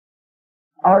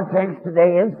Our text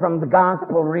today is from the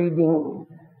gospel reading.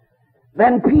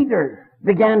 Then Peter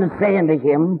began to say unto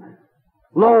him,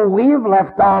 Lo, we have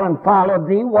left all and followed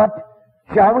thee. What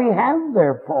shall we have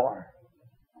therefore?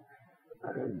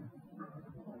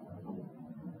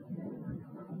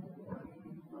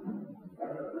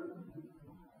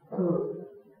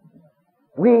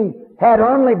 We had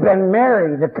only been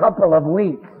married a couple of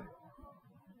weeks.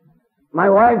 My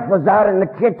wife was out in the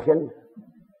kitchen,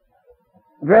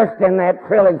 dressed in that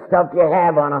frilly stuff you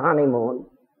have on a honeymoon,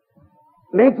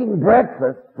 making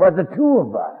breakfast for the two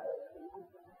of us,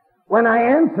 when I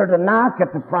answered a knock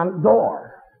at the front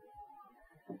door.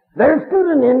 There stood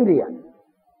an Indian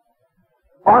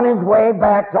on his way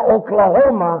back to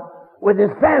Oklahoma with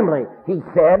his family, he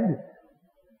said,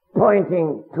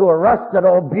 pointing to a rusted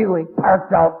old Buick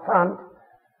parked out front.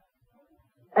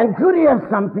 And could he have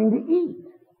something to eat?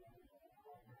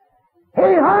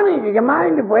 Hey, honey, do you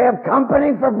mind if we have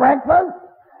company for breakfast?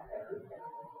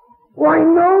 Why,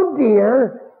 no,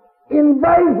 dear.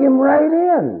 Invite him right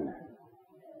in.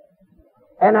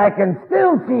 And I can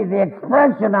still see the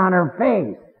expression on her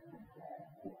face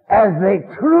as they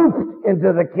trooped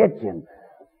into the kitchen.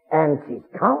 And she's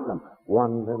counting them.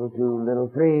 1 little, 2 little,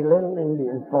 3 little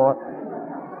Indians, 4.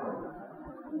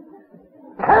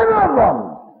 10 of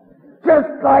them!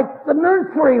 Just like the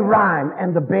nursery rhyme.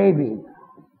 And the baby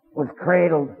was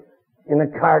cradled in a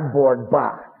cardboard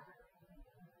box.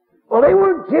 Well, they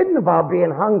weren't kidding about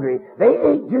being hungry. They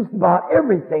ate just about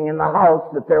everything in the house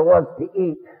that there was to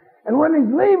eat. And when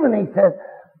he's leaving, he says,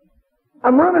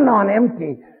 I'm running on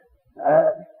empty.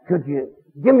 Could you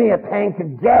give me a tank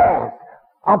of gas?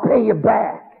 I'll pay you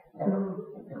back.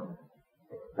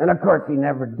 And of course, he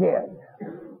never did.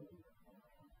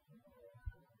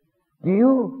 Do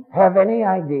you have any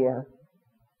idea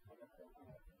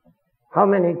how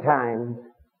many times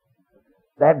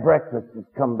that breakfast has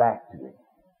come back to me?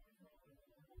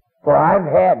 For I've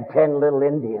had 10 little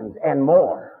Indians and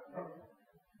more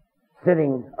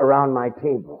sitting around my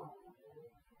table.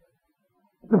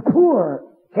 The poor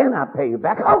cannot pay you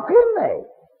back. How can they?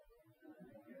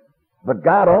 But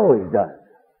God always does.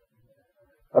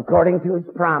 According to His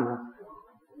promise,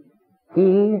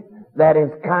 He that is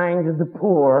kind to the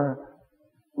poor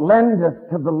lendeth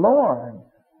to the Lord,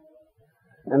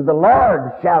 and the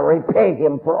Lord shall repay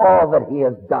him for all that he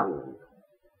has done.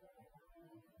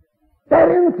 That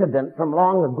incident from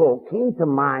long ago came to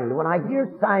mind when I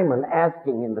hear Simon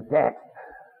asking in the text,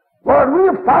 Lord, we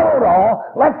have followed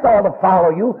all, left all to follow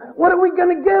you. What are we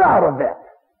going to get out of it?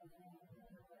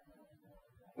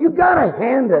 You've got to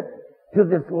hand it to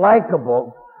this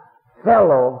likable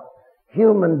fellow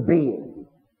human being.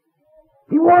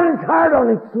 He wore his heart on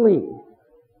his sleeve.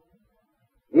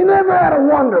 You never had to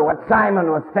wonder what Simon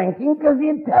was thinking, because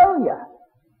he'd tell you.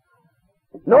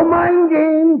 No mind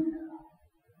games,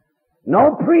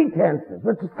 no pretenses.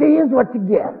 What you see is what you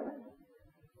get.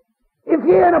 If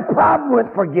he had a problem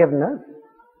with forgiveness,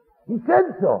 he said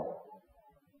so.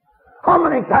 How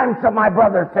many times shall my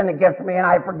brother sin against me and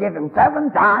I forgive him?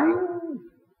 7 times?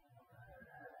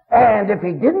 And if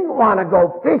he didn't want to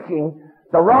go fishing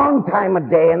the wrong time of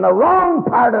day in the wrong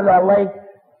part of the lake,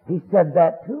 he said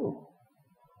that too.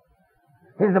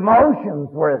 His emotions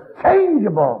were as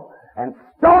changeable and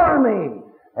stormy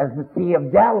as the Sea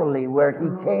of Galilee where he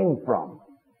came from.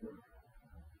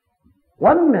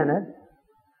 One minute,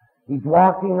 he's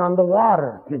walking on the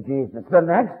water to Jesus. The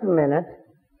next minute,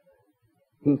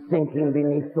 he's sinking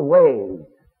beneath the waves.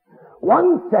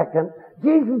 1 second,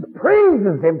 Jesus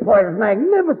praises him for his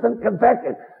magnificent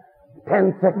confession.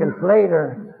 10 seconds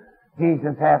later,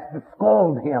 Jesus has to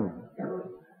scold him.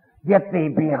 Get thee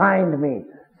behind me,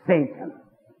 Satan.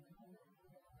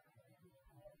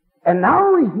 And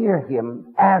now we hear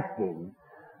him asking,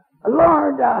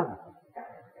 Lord,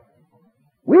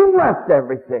 we've left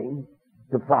everything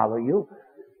to follow you.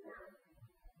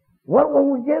 What will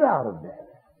we get out of that?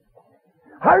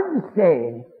 Hard to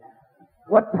say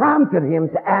what prompted him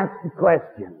to ask the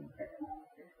question.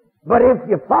 But if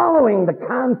you're following the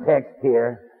context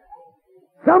here,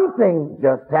 something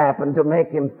just happened to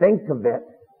make him think of it.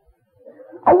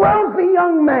 A wealthy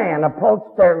young man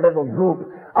approached their little group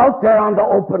out there on the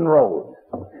open road.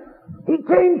 He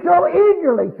came so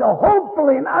eagerly, so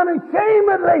hopefully and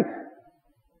unashamedly,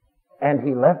 and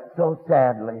he left so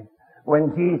sadly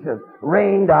when Jesus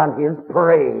rained on his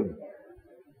parade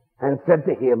and said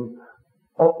to him,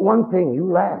 oh, one thing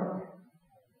you lack.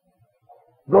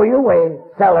 Go your way,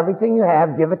 sell everything you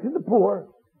have, give it to the poor,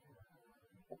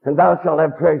 and thou shalt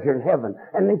have treasure in heaven.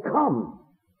 And then come,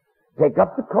 take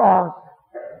up the cross,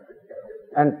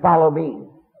 and follow me.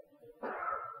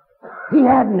 He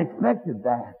hadn't expected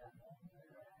that.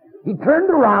 He turned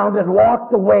around and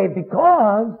walked away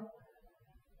because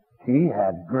he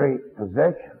had great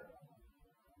possessions.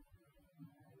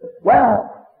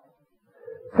 Well,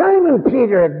 Simon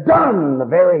Peter had done the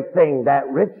very thing that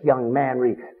rich young man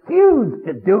refused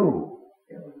to do.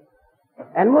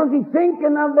 And was he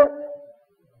thinking of it?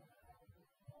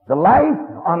 The life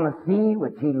on the sea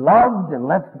which he loved and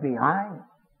left behind?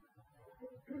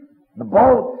 The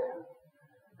boat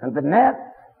and the net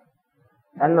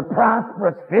and the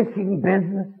prosperous fishing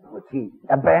business which he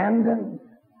abandoned?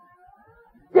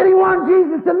 Did he want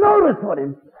Jesus to notice what he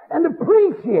and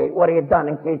appreciate what he had done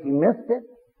in case he missed it?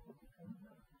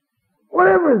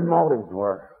 Whatever his motives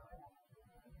were,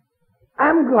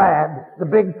 I'm glad the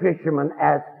big fisherman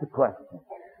asked the question.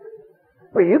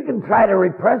 Well, you can try to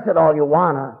repress it all you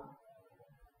wanna,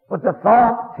 but the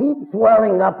thought keeps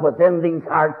welling up within these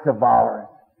hearts of ours.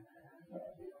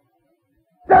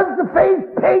 Does the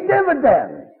faith pay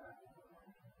dividends?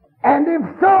 And if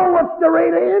so, what's the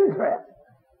rate of interest?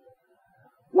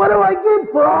 What do I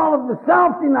get for all of the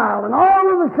self-denial and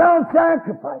all of the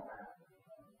self-sacrifice?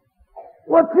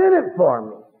 What's in it for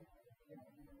me?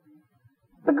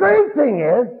 The great thing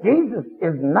is, Jesus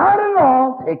is not at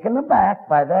all taken aback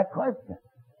by that question.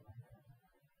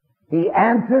 He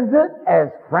answers it as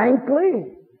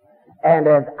frankly and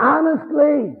as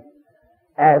honestly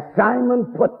as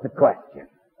Simon put the question.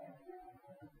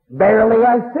 Verily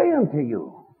I say unto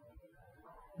you,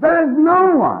 there is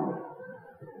no one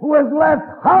who has left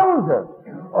houses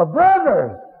or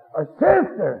brothers or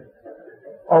sisters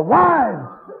or wives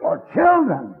or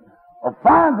children or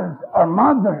fathers or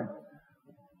mothers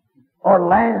or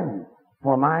land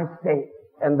for my sake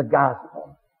and the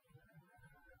gospel,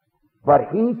 but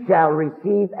he shall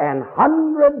receive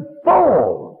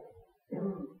 100-fold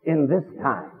in this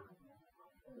time.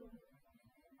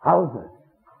 Houses,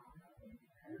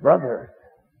 brothers,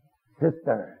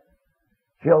 sisters,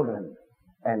 children,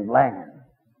 and land.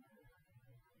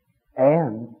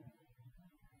 And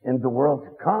in the world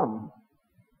to come,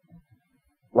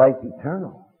 life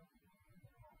eternal.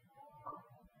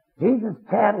 Jesus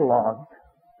cataloged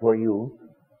for you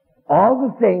all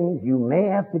the things you may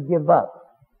have to give up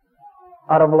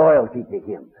out of loyalty to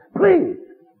him. Please,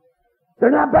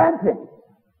 they're not bad things.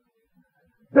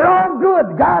 They're all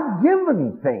good,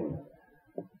 God-given things.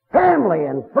 Family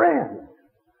and friends.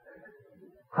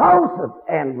 Houses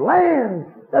and lands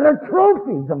that are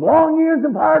trophies of long years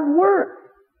of hard work.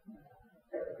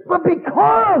 But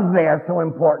because they are so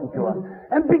important to us,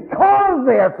 and because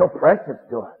they are so precious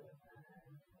to us,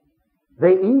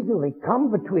 they easily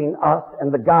come between us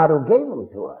and the God who gave them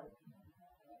to us.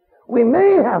 We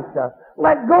may have to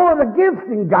let go of the gifts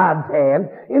in God's hand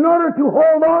in order to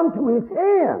hold on to his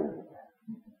hand.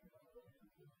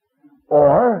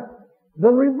 Or the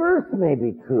reverse may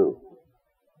be true.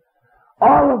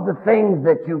 All of the things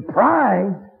that you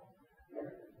prize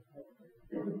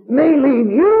may leave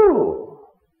you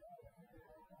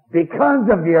because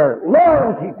of your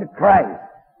loyalty to Christ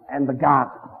and the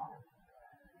gospel.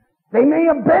 They may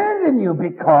abandon you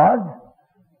because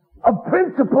of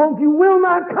principles you will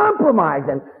not compromise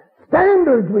and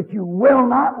standards which you will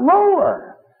not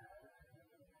lower.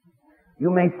 You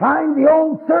may find the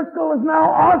old circle has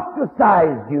now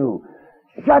ostracized you,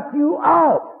 shut you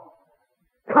out,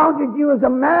 counted you as a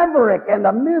maverick and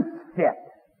a misfit.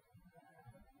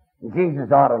 Jesus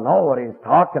ought to know what he's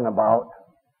talking about.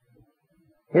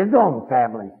 His own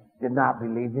family did not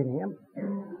believe in him.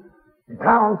 The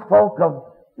townsfolk of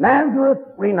Nazareth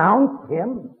renounced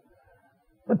him.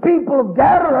 The people of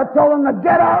Gadara told him to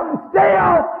get out and stay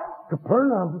out.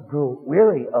 Capernaum grew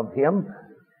weary of him.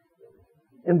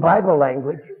 In Bible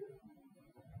language,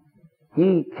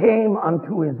 he came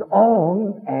unto his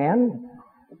own, and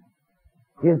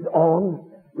his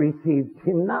own received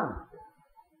him not.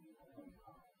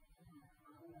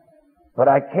 But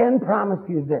I can promise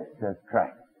you this, says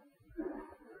Christ.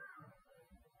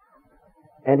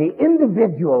 And he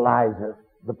individualizes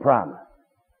the promise.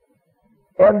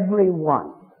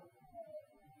 Everyone,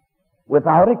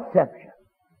 without exception,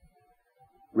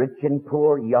 rich and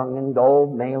poor, young and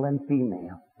old, male and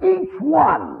female, each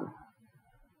one,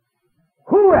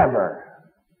 whoever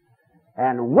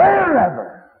and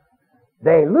wherever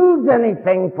they lose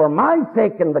anything for my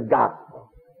sake and the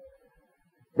gospel,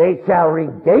 they shall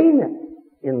regain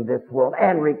it in this world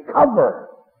and recover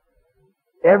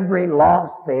every loss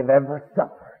they've ever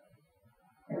suffered.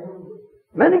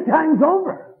 Many times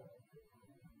over.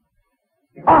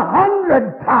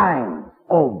 100 times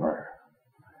over.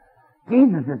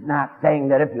 Jesus is not saying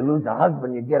that if you lose a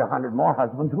husband, you get 100 more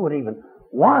husbands. Who would even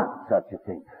want such a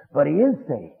thing? But he is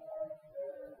saying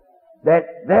that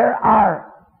there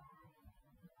are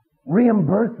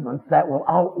reimbursements that will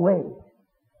outweigh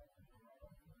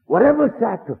whatever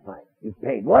sacrifice you've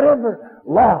paid, whatever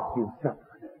loss you've suffered.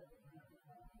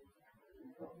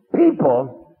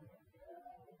 People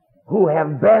who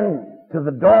have been to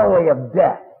the doorway of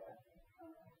death,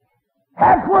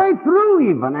 halfway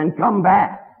through even, and come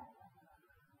back,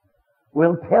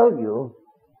 will tell you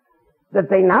that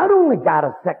they not only got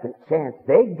a second chance,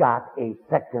 they got a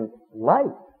second life.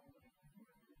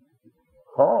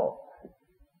 Oh,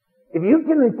 if you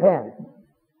can repent,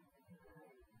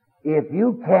 if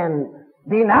you can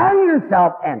deny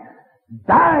yourself and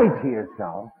die to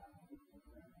yourself,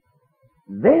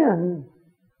 then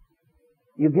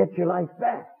you get your life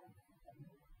back.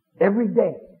 Every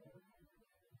day.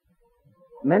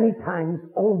 Many times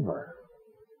over.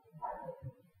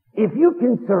 If you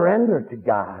can surrender to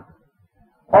God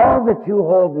all that you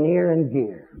hold near and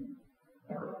dear,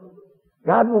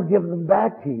 God will give them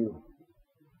back to you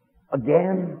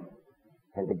again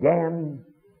and again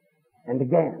and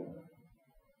again.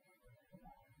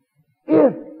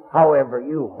 If, however,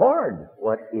 you hoard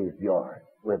what is yours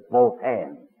with both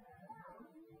hands,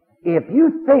 if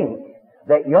you think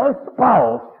that your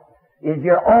spouse is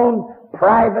your own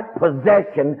private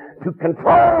possession to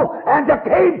control and to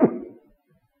keep,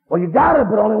 well, you got it,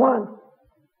 but only once.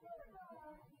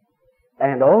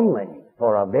 And only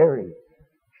for a very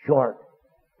short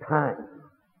time.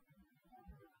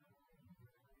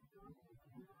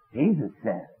 Jesus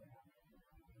said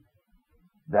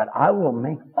that I will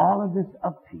make all of this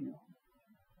up to you.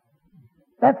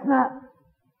 That's not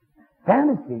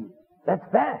fantasy, that's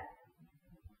fact.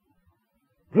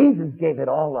 Jesus gave it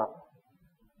all up.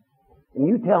 And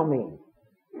you tell me,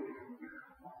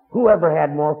 whoever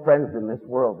had more friends in this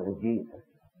world than Jesus?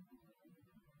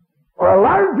 Or a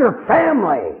larger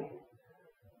family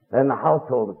than the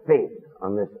household of faith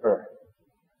on this earth?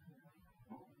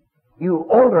 You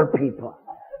older people,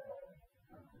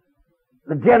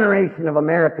 the generation of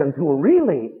Americans who were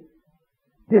really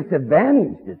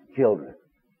disadvantaged as children,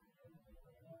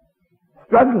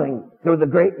 struggling through the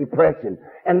Great Depression,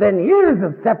 and then years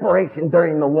of separation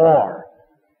during the war,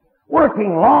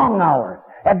 working long hours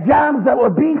at jobs that were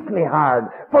beastly hard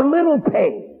for little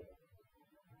pay.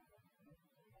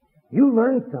 You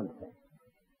learned something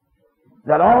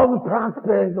that all the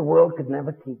prosperity of the world could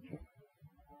never teach you.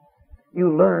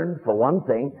 You learned, for one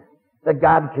thing, that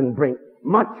God can bring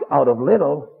much out of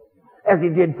little, as He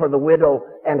did for the widow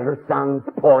and her sons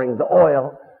pouring the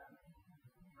oil.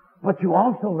 But you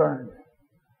also learned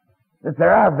that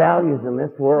there are values in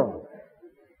this world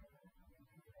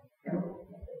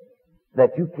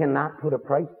that you cannot put a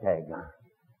price tag on.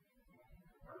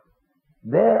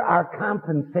 There are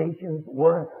compensations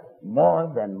worth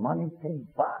more than money can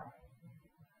buy.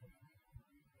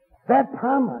 That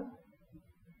promise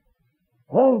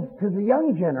holds to the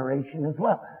young generation as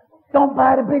well. Don't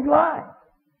buy the big lie.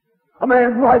 A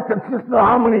man's life consists of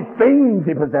how many things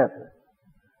he possesses.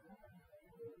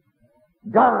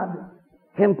 God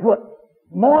can put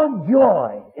more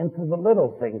joy into the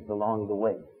little things along the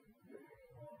way.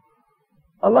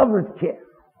 A lover's kiss,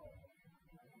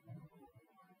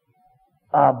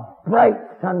 a bright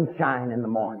sunshine in the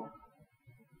morning,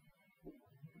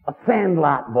 a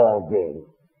sandlot ball game,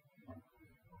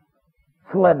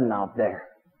 sledding out there,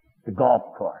 the golf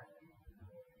course.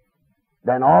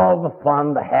 Then all the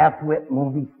fun, the half-wit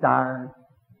movie stars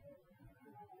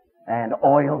and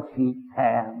oil sheets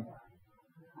have,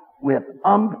 with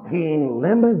umpteen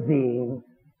limousines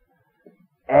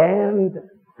and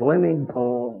swimming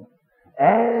pools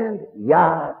and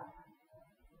yachts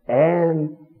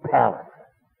and palaces.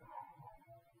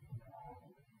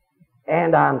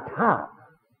 And on top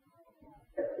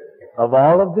of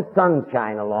all of the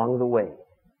sunshine along the way,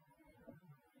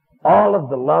 all of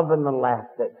the love and the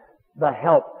laughter, the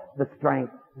help, the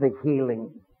strength, the healing,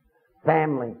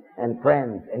 family and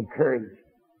friends and courage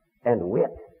and wit.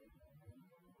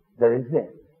 There is this.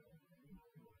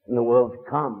 In the world to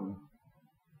come,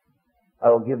 I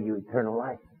will give you eternal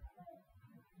life.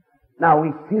 Now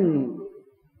we see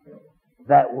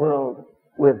that world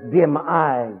with dim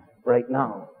eyes right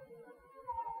now.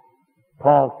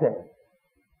 Paul says,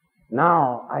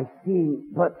 now I see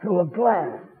but through a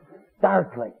glass,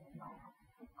 darkly.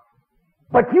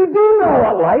 But you do know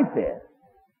what life is.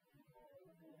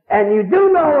 And you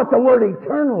do know what the word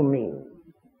eternal means.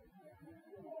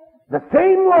 The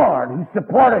same Lord who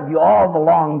supported you all the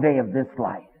long day of this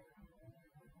life,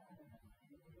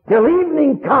 till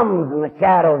evening comes and the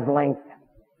shadows lengthen,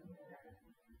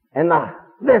 and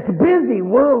this busy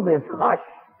world is hushed,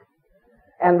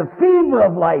 and the fever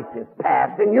of life is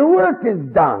past, and your work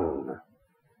is done.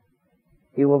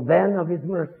 He will then, of His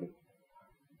mercy,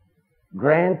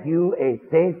 grant you a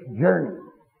safe journey,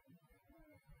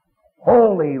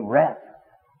 holy rest,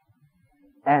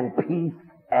 and peace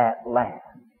at last.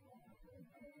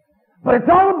 But it's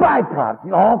all a byproduct.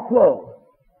 It all flows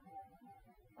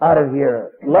out of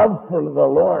your love for the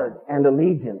Lord and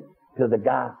allegiance to the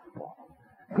gospel.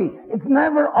 See, it's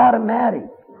never automatic.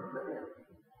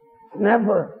 It's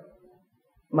never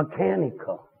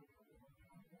mechanical.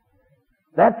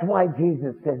 That's why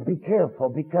Jesus says, be careful,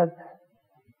 because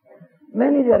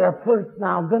many that are first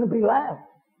now are going to be last.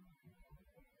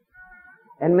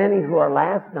 And many who are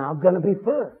last now are going to be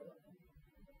first.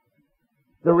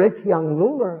 The rich young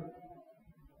ruler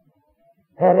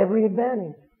had every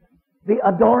advantage. The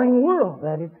adoring world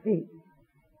at his feet.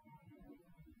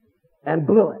 And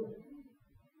blew it.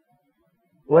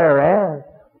 Whereas,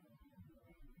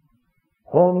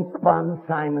 homespun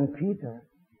Simon Peter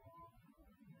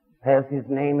has his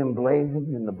name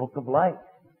emblazoned in the book of life.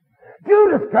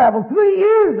 Judas traveled 3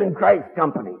 years in Christ's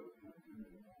company,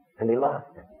 and he lost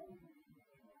it.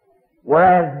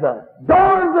 Whereas the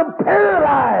doors of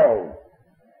paradise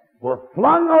were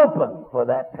flung open for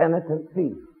that penitent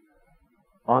thief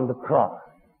on the cross.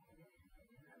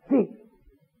 See,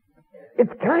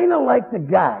 it's kind of like the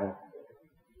guy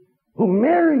who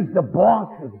marries the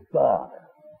boss's daughter.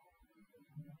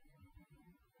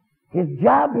 His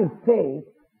job is safe,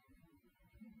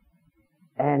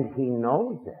 and he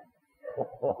knows it.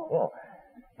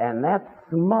 And that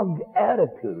smug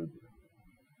attitude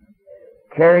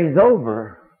carries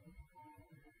over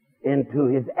into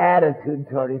his attitude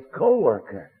toward his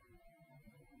co-worker.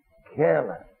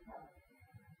 Careless,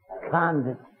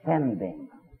 condescending,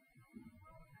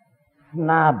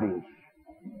 snobbish.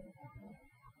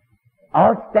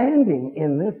 Our standing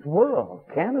in this world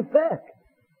can affect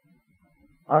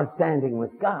our standing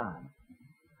with God.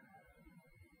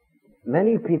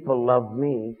 Many people love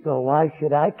me, so why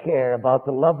should I care about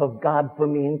the love of God for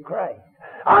me in Christ?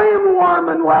 I am warm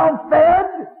and well fed.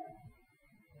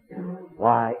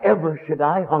 Why ever should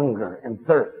I hunger and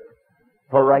thirst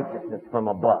for righteousness from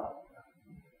above?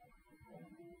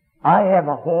 I have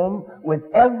a home with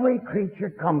every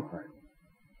creature comfort.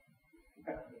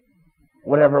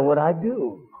 Whatever would I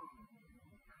do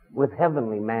with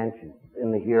heavenly mansions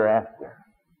in the hereafter?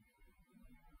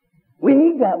 We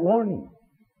need that warning.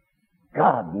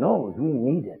 God knows we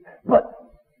need it. But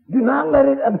do not let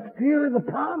it obscure the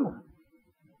promise.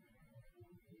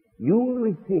 You will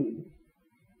receive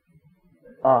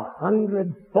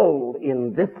 100-fold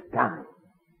in this time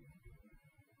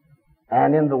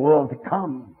and in the world to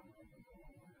come.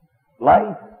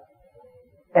 Life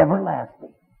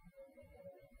everlasting.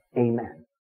 Amen.